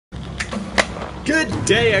Good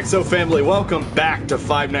day, EXO family. Welcome back to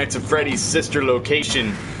Five Nights at Freddy's sister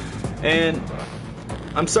location. And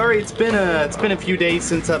I'm sorry, it's been a few days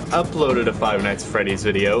since I've uploaded a Five Nights at Freddy's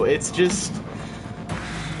video. It's just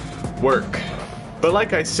work. But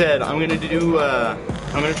like I said, I'm gonna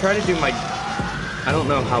try to do my. I don't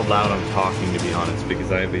know how loud I'm talking, to be honest,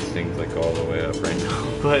 because I have these things like all the way up right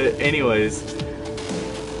now. But anyways,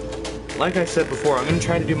 like I said before, I'm gonna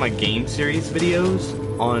try to do my game series videos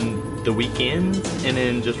on the weekends and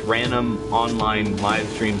then just random online live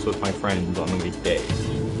streams with my friends on the weekdays.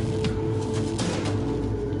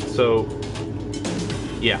 So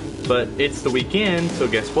yeah, but it's the weekend, so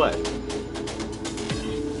guess what?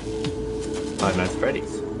 Five Nights at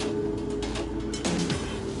Freddy's.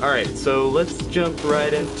 Alright, so let's jump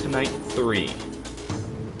right into night 3.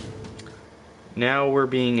 Now we're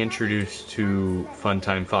being introduced to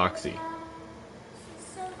Funtime Foxy. She's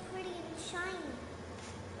so pretty and shiny.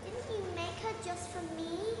 Didn't you make her just for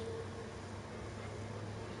me?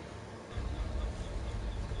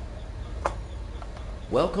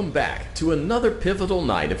 Welcome back to another pivotal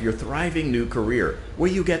night of your thriving new career, where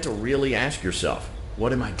you get to really ask yourself,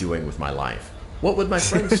 what am I doing with my life? What would my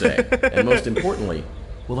friends say? And most importantly,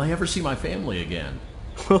 will I ever see my family again?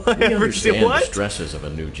 Will I We ever see understand the what? stresses of a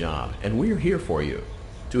new job, and we're here for you.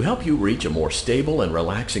 To help you reach a more stable and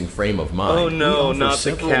relaxing frame of mind, Oh no, we offer not the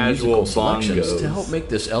several casual musical selections bongos. to help make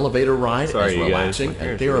this elevator ride Sorry, as you guys, relaxing my hair's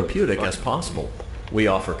and therapeutic really as possible. We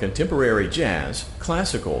offer contemporary jazz,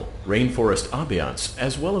 classical, rainforest ambiance,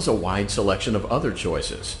 as well as a wide selection of other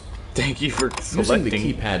choices. Thank you for Using selecting.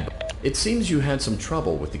 the keypad, it seems you had some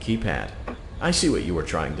trouble with the keypad. I see what you were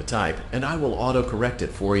trying to type, and I will auto-correct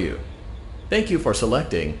it for you. Thank you for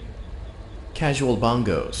selecting Casual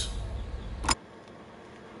Bongos.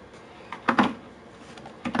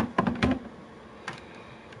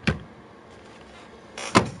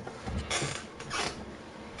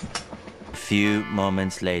 Few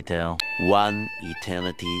moments later, one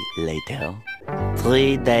eternity later,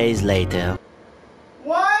 3 days later.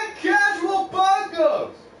 Why casual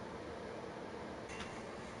bongos?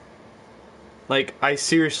 Like, I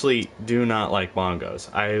seriously do not like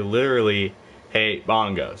bongos. I literally hate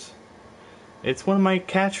bongos. It's one of my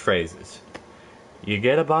catchphrases. You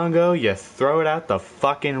get a bongo, you throw it out the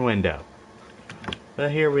fucking window.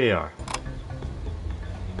 But here we are.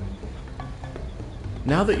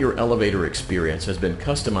 Now that your elevator experience has been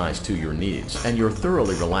customized to your needs and you're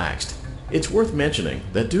thoroughly relaxed, it's worth mentioning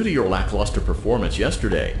that due to your lackluster performance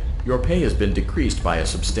yesterday, your pay has been decreased by a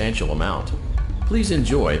substantial amount. Please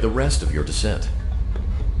enjoy the rest of your descent.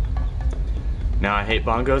 Now I hate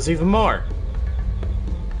bongos even more.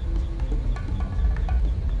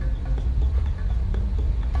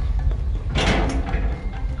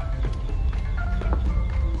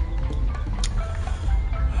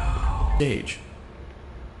 Stage.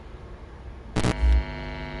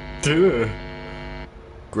 Duh.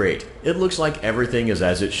 Great. It looks like everything is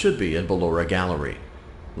as it should be in Ballora Gallery.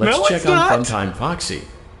 Let's No, check it's on not. Funtime Foxy.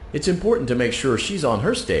 It's important to make sure she's on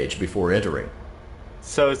her stage before entering.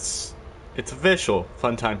 So it's official.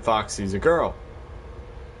 Funtime Foxy's a girl.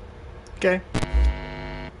 Okay.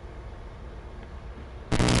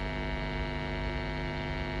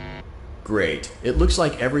 Great. It looks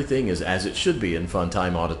like everything is as it should be in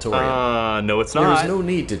Funtime Auditorium. No it's There not. is no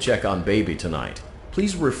need to check on Baby tonight.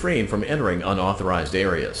 Please refrain from entering unauthorized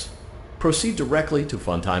areas. Proceed directly to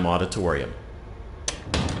Funtime Auditorium.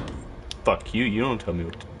 Fuck you, you don't tell me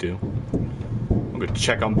what to do. I'm gonna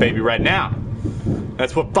check on baby right now.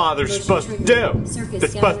 That's what fathers are supposed to do. They're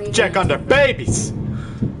supposed to check on their babies.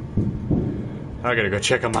 I gotta go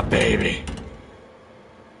check on my baby.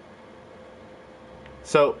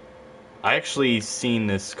 So, I actually seen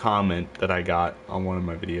this comment that I got on one of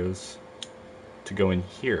my videos to go in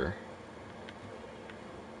here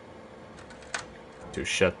to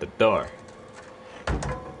shut the door.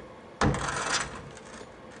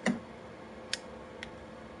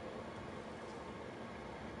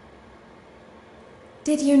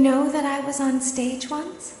 Did you know that I was on stage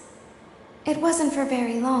once? It wasn't for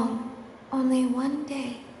very long, only one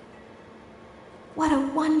day. What a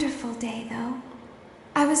wonderful day, though.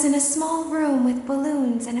 I was in a small room with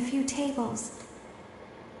balloons and a few tables.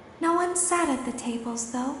 No one sat at the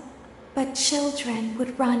tables, though, but children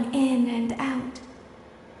would run in and out.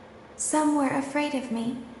 Some were afraid of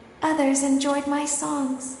me, others enjoyed my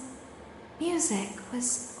songs. Music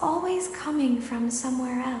was always coming from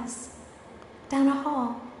somewhere else. Down a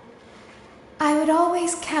hall. I would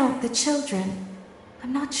always count the children.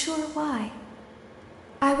 I'm not sure why.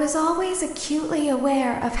 I was always acutely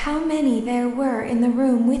aware of how many there were in the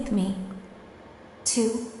room with me.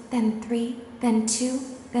 2, then 3, then 2,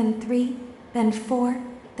 then 3, then 4,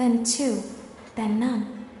 then 2, then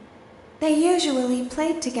none. They usually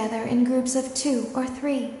played together in groups of 2 or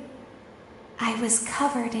 3. I was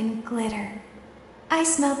covered in glitter. I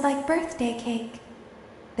smelled like birthday cake.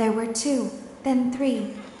 There were 2, then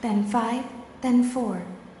 3, then 5, then 4.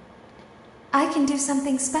 I can do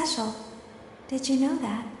something special. Did you know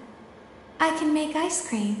that? I can make ice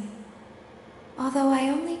cream. Although I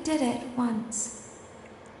only did it once.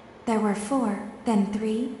 There were 4, then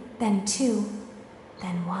 3, then 2,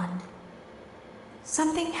 then 1.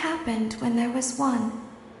 Something happened when there was 1.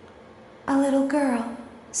 A little girl,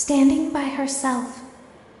 standing by herself.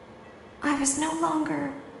 I was no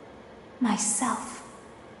longer myself,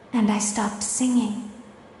 and I stopped singing.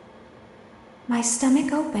 My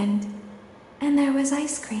stomach opened, and there was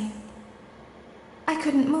ice cream. I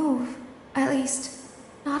couldn't move, at least,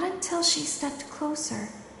 not until she stepped closer.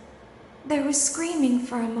 There was screaming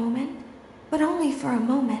for a moment, but only for a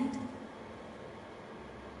moment.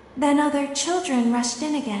 Then other children rushed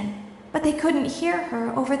in again, but they couldn't hear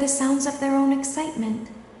her over the sounds of their own excitement.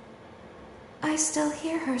 I still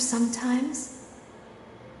hear her sometimes.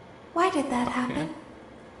 Why did that happen?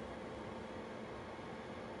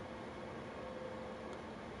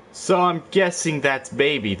 So I'm guessing that's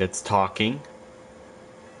Baby that's talking.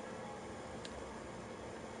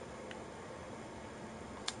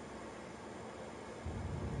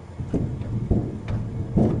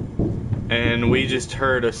 And we just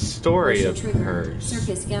heard a story of hers.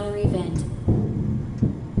 Circus gallery vent.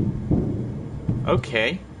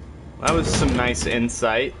 Okay. That was some nice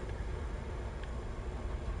insight.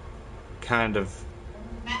 Kind of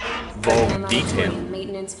vague detail.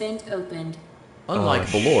 Maintenance vent opened. Unlike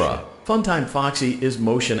Ballora, Funtime Foxy is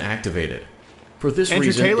motion activated. For this Andrew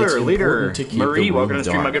reason, Taylor, it's leader, important to keep Marie, the welcome room to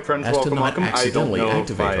stream, my dark good friends. as to Welcome, not welcome. I don't accidentally know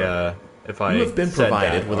activate her. if I You have been said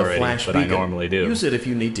provided that with a already, flash but beacon. I normally do. Use it if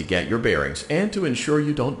you need to get your bearings and to ensure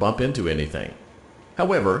you don't bump into anything.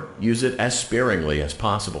 However, use it as sparingly as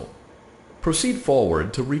possible. Proceed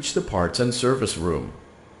forward to reach the parts and service room.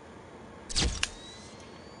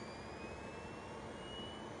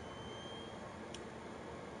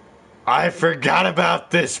 I forgot about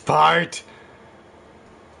this part.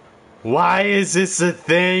 Why is this a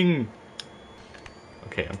thing?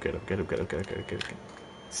 Okay, I'm good.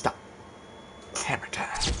 Stop. Hammer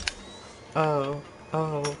time. Oh.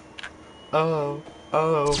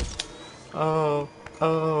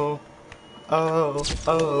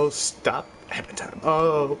 Stop. Hammer time.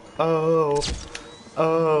 Oh.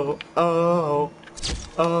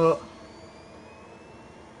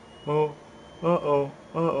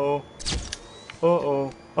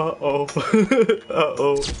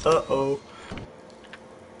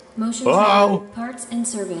 Motion Wow. trigger. Parts and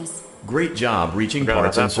service. Great job reaching Forgot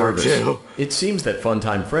parts about and that part, service. too. It seems that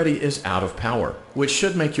Funtime Freddy is out of power, which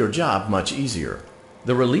should make your job much easier.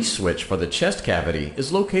 The release switch for the chest cavity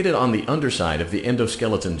is located on the underside of the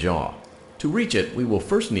endoskeleton jaw. To reach it, we will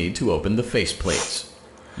first need to open the face plates.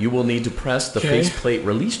 You will need to press the faceplate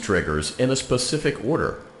release triggers in a specific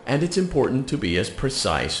order, and it's important to be as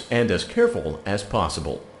precise and as careful as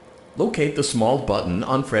possible. Locate the small button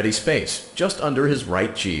on Freddy's face, just under his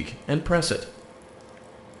right cheek, and press it.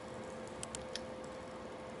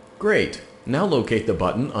 Great. Now locate the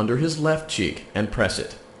button under his left cheek and press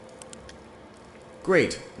it.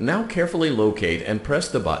 Great. Now carefully locate and press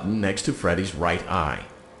the button next to Freddy's right eye.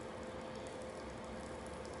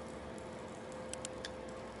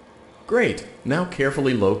 Great. Now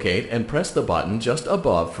carefully locate and press the button just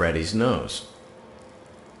above Freddy's nose.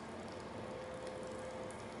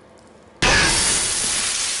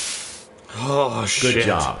 Oh, shit. Good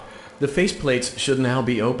job. The faceplates should now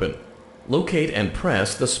be open. Locate and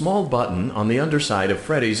press the small button on the underside of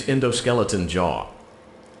Freddy's endoskeleton jaw.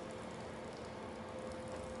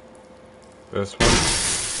 This one.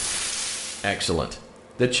 Excellent.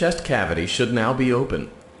 The chest cavity should now be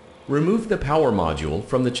open. Remove the power module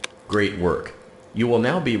from the Great work. You will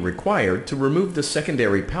now be required to remove the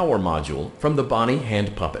secondary power module from the Bonnie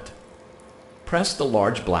hand puppet. Press the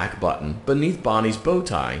large black button beneath Bonnie's bow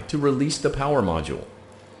tie to release the power module.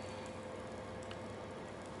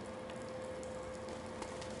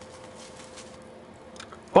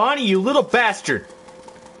 Bonnie, you little bastard!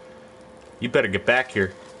 You better get back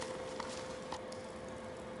here.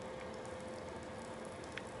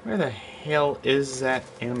 Where the hell is that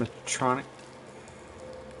animatronic?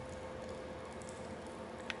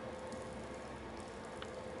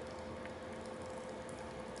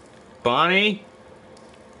 Bonnie?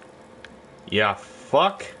 Yeah,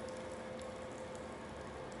 fuck.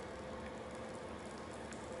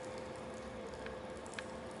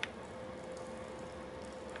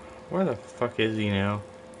 Where the fuck is he now?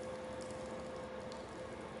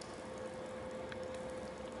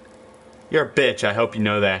 You're a bitch, I hope you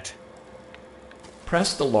know that.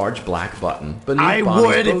 Press the large black button beneath I Bonnie's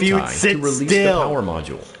would if you would bow tie sit to release still. the power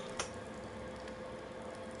module.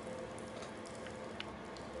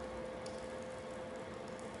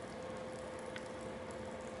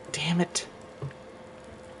 Damn it.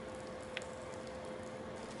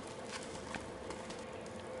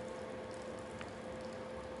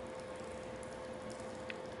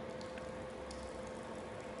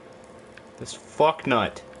 This fuck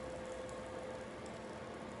nut.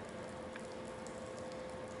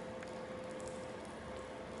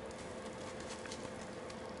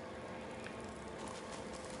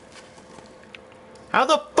 How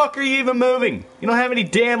the fuck are you even moving? You don't have any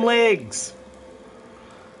damn legs.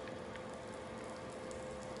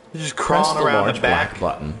 You're just Press crawling the around large the back. black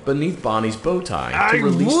button beneath Bonnie's bow tie I to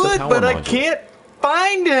release the would, power but module. I can't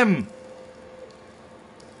find him.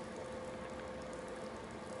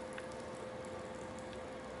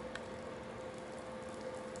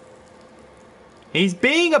 He's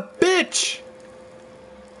being a bitch.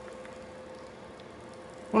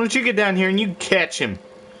 Why don't you get down here and you catch him?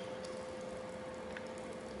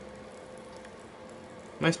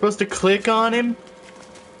 Am I supposed to click on him?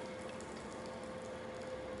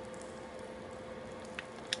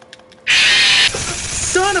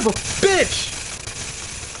 Son of a bitch!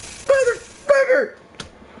 Motherfucker!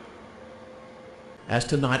 As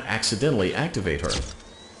to not accidentally activate her.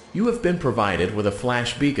 You have been provided with a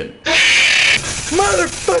flash beacon.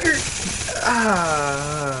 Motherfucker!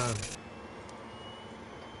 Ah.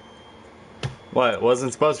 What,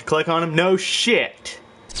 wasn't supposed to click on him? No shit!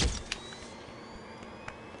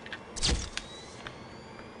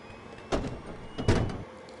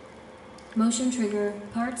 Motion trigger,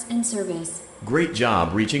 parts in service. Great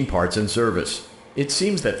job reaching parts and service. It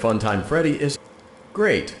seems that Funtime Freddy is...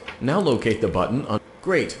 Great. Now locate the button on...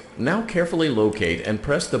 Great. Now carefully locate and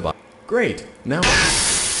press the button. Great. Now...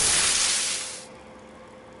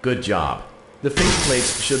 Good job. The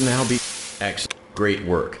faceplates should now be... Great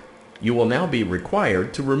work. You will now be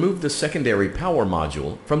required to remove the secondary power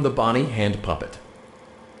module from the Bonnie hand puppet.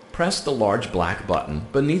 Press the large black button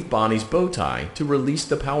beneath Bonnie's bow tie to release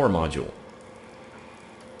the power module.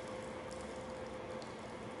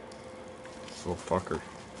 This little fucker.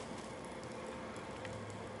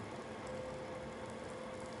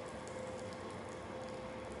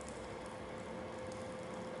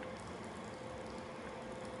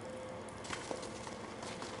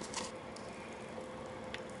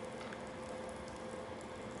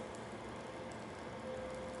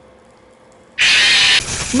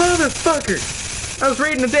 Motherfucker! I was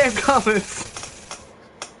reading the damn comments.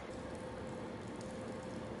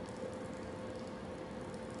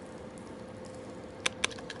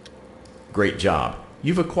 Great job.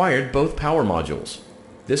 You've acquired both power modules.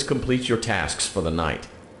 This completes your tasks for the night.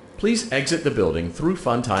 Please exit the building through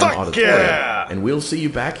Funtime Fuck Auditorium, yeah! and we'll see you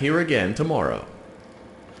back here again tomorrow.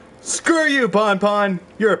 Screw you, Pon Pon!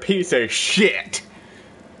 You're a piece of shit!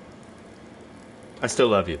 I still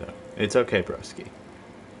love you, though. It's okay, broski.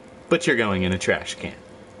 But you're going in a trash can.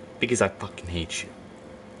 Because I fucking hate you.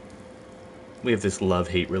 We have this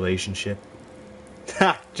love-hate relationship.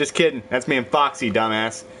 Ha! Just kidding. That's me and Foxy,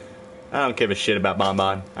 dumbass. I don't give a shit about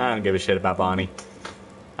Bonbon. I don't give a shit about Bonnie.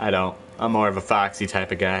 I don't. I'm more of a Foxy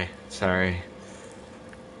type of guy. Sorry.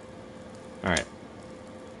 Alright.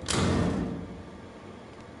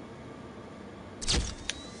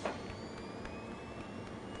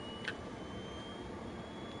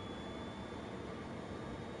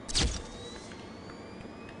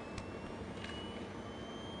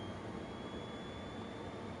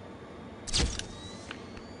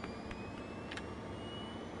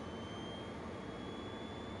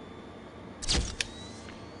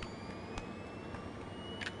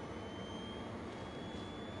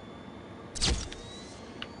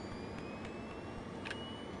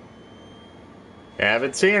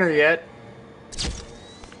 Haven't seen her yet.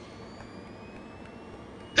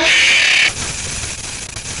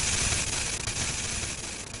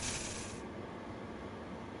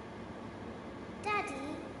 Daddy,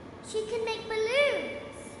 she can make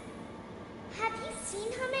balloons. Have you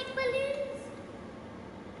seen her make balloons?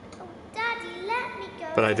 Oh, Daddy, let me go.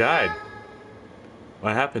 But I died. now.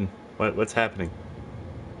 What happened? What's happening?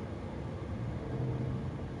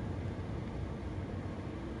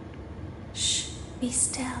 Shh, be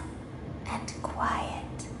still and quiet.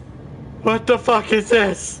 What the fuck is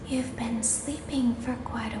this? You've been sleeping for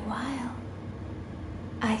quite a while.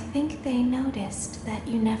 I think they noticed that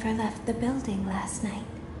you never left the building last night.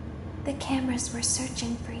 The cameras were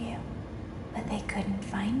searching for you, but they couldn't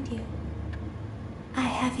find you. I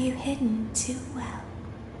have you hidden too well.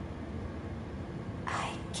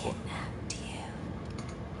 I kidnapped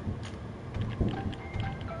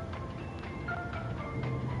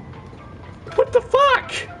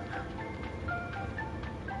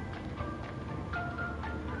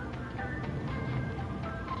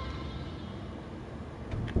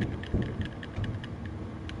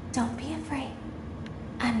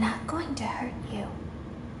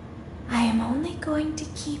only going to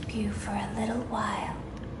keep you for a little while.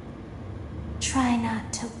 Try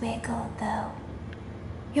not to wiggle, though.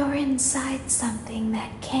 You're inside something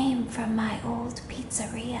that came from my old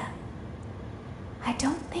pizzeria. I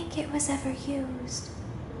don't think it was ever used.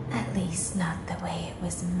 At least not the way it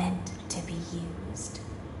was meant to be used.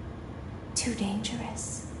 Too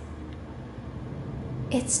dangerous.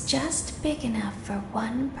 It's just big enough for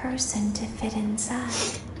one person to fit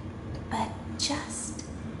inside, but just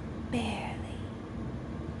barely.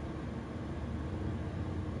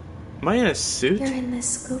 Am I in a suit? You're in the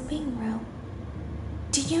scooping room.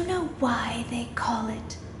 Do you know why they call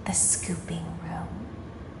it the scooping room?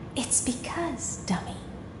 It's because, dummy,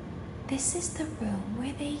 this is the room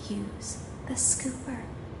where they use the scooper.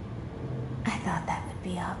 I thought that would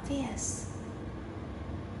be obvious.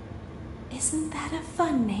 Isn't that a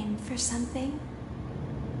fun name for something?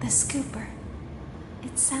 The scooper.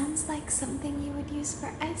 It sounds like something you would use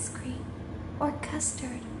for ice cream, or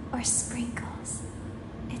custard, or sprinkles.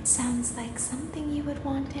 It sounds like something you would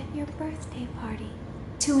want at your birthday party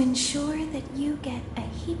to ensure that you get a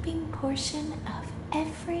heaping portion of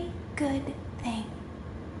every good thing.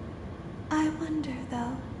 I wonder,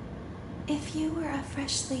 though, if you were a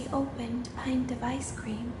freshly opened pint of ice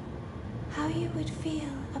cream, how you would feel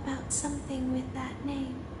about something with that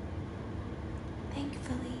name.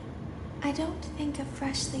 Thankfully, I don't think a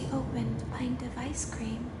freshly opened pint of ice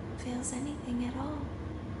cream feels anything at all.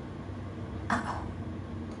 Uh-oh.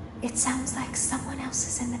 It sounds like someone else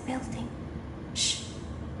is in the building. Shh.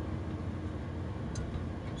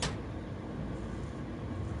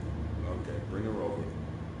 Okay, bring her over.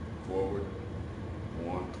 Forward.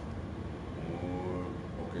 One. More.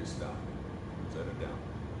 Okay, stop. Set her down.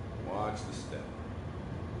 Watch the step.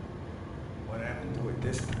 What happened to it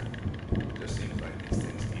this time? Just seems like these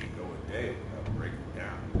things can't go a day without breaking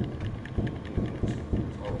down.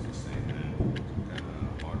 It's always the same, man. Some kind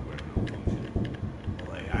of hardware malfunction.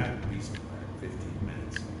 Well, I had a piece of that 15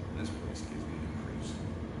 minutes. This place gives me the creeps.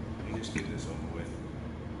 Let me just get this over with.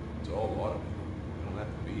 It's all automated. We don't have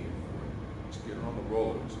to be here for it. Just get her on the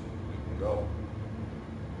rollers and we can go.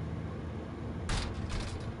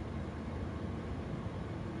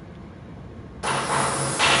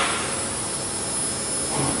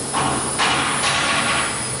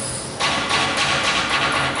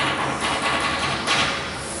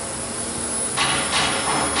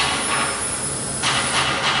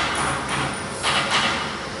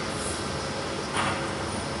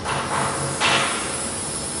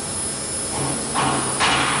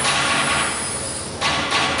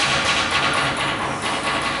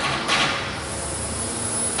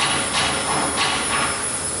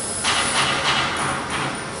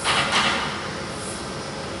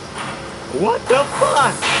 What the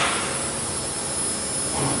fuck?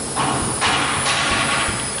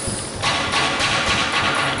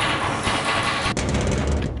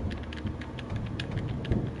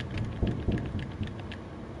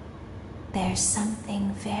 There's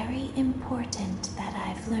something very important that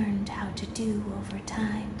I've learned how to do over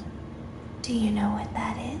time. Do you know what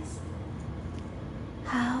that is?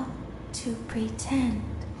 How to pretend.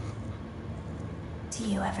 Do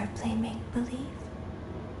you ever play make-believe?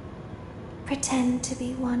 Pretend to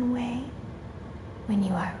be one way when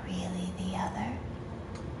you are really the other.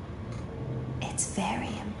 It's very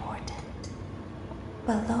important.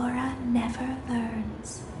 But Laura never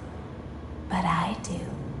learns. But I do.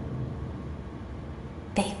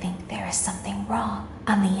 They think there is something wrong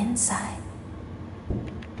on the inside.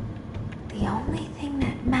 The only thing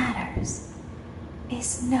that matters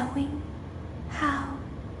is knowing how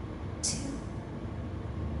to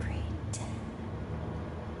pretend.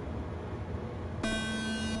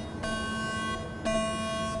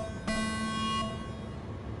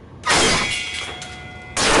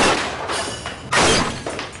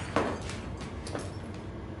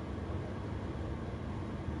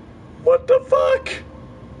 What the fuck?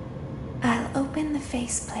 I'll open the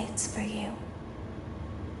faceplates for you.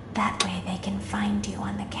 That way they can find you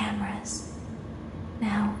on the cameras.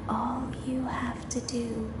 Now all you have to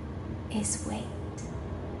do is wait.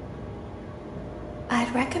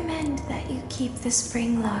 I'd recommend that you keep the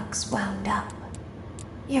spring locks wound up.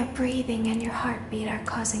 Your breathing and your heartbeat are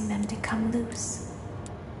causing them to come loose.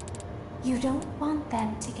 You don't want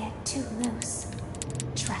them to get too loose.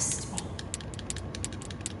 Trust me.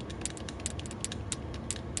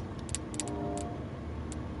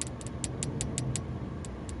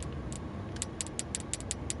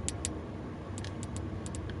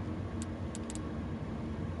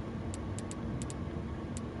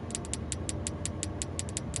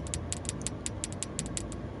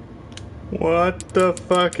 What the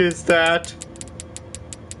fuck is that?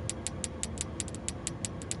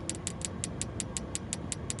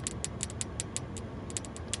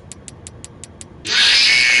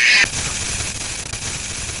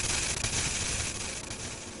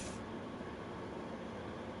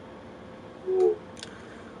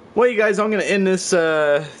 Well, you guys, I'm going to end this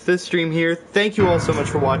this stream here. Thank you all so much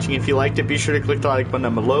for watching. If you liked it, be sure to click the like button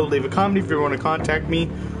down below. Leave a comment if you want to contact me.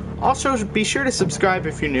 Also, be sure to subscribe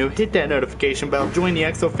if you're new. Hit that notification bell. Join the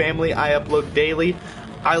EXO family. I upload daily.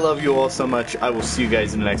 I love you all so much. I will see you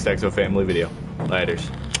guys in the next EXO family video.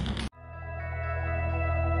 Laters.